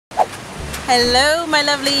Hello my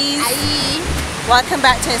lovelies. Hi. Welcome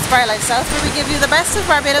back to Inspire Lifestyles, where we give you the best of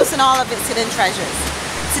Barbados and all of its hidden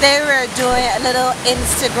treasures. Today we're doing a little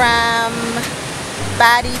Instagram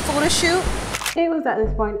baddie photo shoot. It was at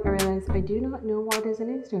this point I realized I do not know what is an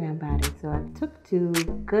Instagram baddie, so I took to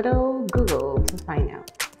good old Google to find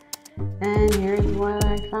out. And here's what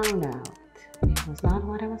I found out. It was not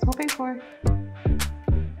what I was hoping for.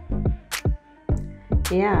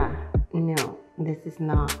 Yeah, no. This is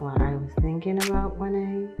not what I was thinking about when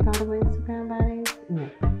I thought about Instagram baddies. No.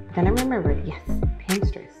 But then I remembered, yes,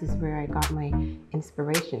 Pinterest is where I got my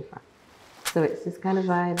inspiration from. So it's this kind of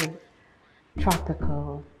vibe of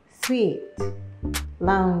tropical, sweet,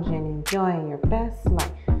 lounging, enjoying your best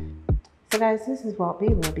life. So guys, this is what we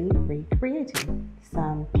will be recreating.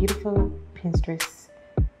 Some beautiful Pinterest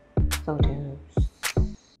photos.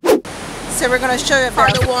 So we're going to show you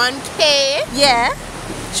about For the 1K. Yeah.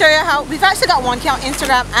 Show you how we've actually got 1K on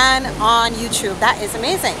Instagram and on YouTube. That is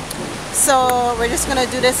amazing. So we're just gonna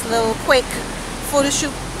do this little quick photo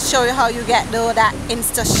shoot, show you how you get that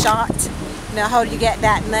Insta shot. You know, how you get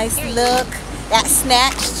that nice look, that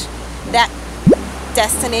snatched, that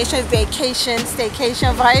destination, vacation,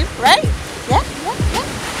 staycation vibe, right? Yeah.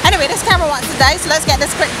 Anyway, this camera wants to die, so let's get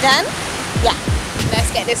this quick done. Yeah.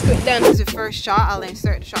 Let's get this quick done. This is the first shot. I'll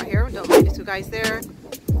insert the shot here. Don't mind the two guys there.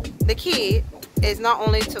 The key is not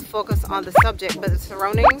only to focus on the subject but the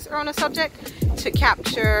surroundings around the subject to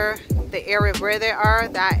capture the area where they are.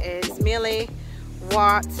 That is merely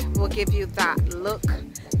what will give you that look,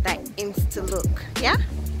 that insta look. Yeah.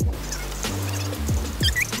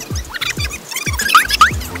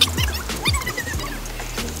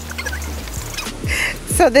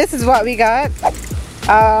 So this is what we got.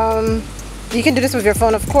 You can do this with your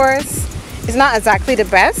phone, of course. It's not exactly the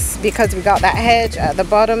best because we got that hedge at the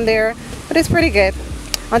bottom there, but it's pretty good.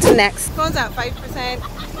 On to the next. Phone's at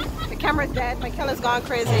 5%. The camera's dead. My killer's gone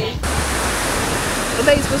crazy. What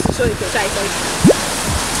are you supposed to show you?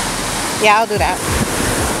 Yeah, I'll do that.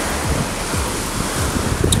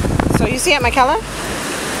 So you see it, my color?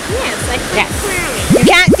 Yes, I can. Yes. You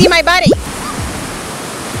can't see my body.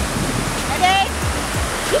 Okay.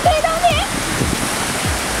 You put it on there.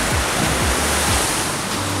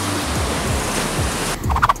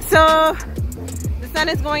 So the sun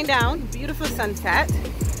is going down, beautiful sunset,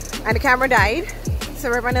 and the camera died. So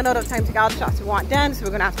we're running out of time to get all the shots we want done, so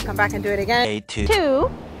we're gonna have to come back and do it again. Day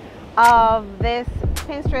two of this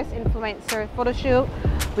Pinterest influencer photo shoot.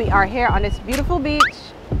 We are here on this beautiful beach.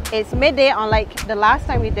 It's midday, unlike the last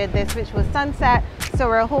time we did this, which was sunset. So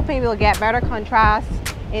we're hoping we'll get better contrast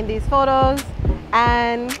in these photos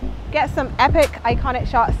and get some epic, iconic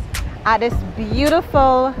shots at this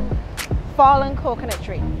beautiful fallen coconut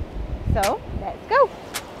tree. So let's go.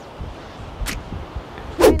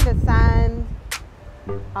 In the sand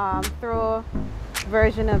through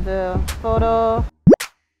version of the photo.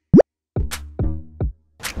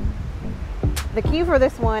 The key for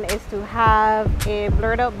this one is to have a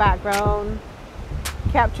blurred out background,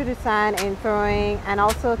 capture the sand in throwing, and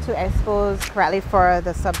also to expose correctly for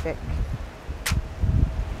the subject.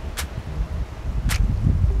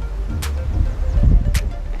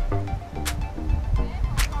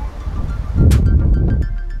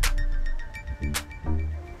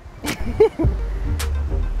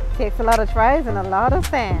 Takes a lot of tries and a lot of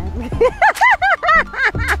sand.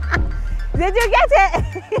 Did you get it?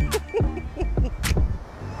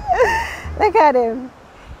 Look at him.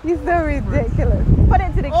 He's so ridiculous. Put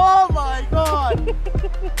it to the... Oh my God!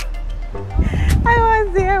 I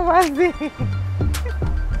want to see.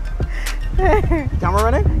 Camera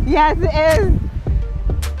running? Yes, it is.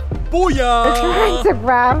 Booyah! We're trying to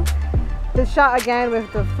grab the shot again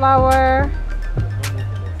with the flower.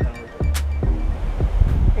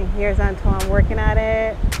 And here's Antoine working at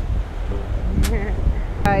it.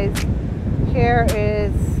 Guys, here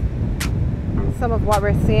is some of what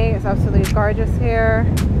we're seeing. It's absolutely gorgeous here.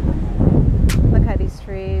 Look at these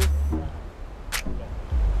trees.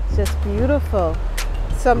 It's just beautiful.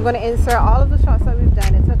 So I'm going to insert all of the shots that we've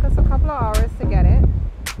done. It took us a couple of hours to get it,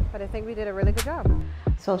 but I think we did a really good job.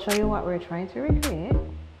 So I'll show you what we're trying to recreate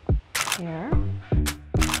here.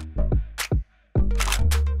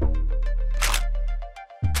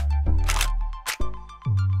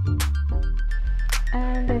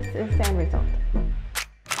 And this is the end result.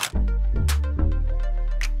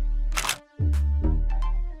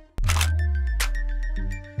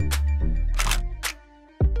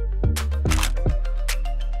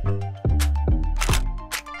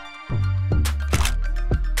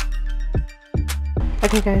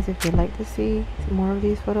 Okay guys, if you'd like to see more of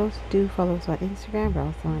these photos, do follow us on Instagram. We're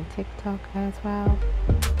also on TikTok as well.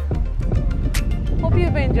 Hope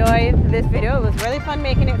you've enjoyed this video. It was really fun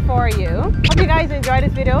making it for you. Hope you guys enjoyed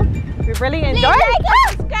this video. We really enjoyed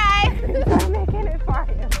Subscribe. making it for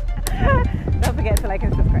you. Don't forget to like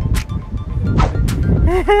and subscribe.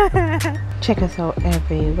 Check us out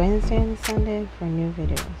every Wednesday and Sunday for new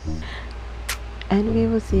videos. And we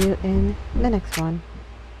will see you in the next one.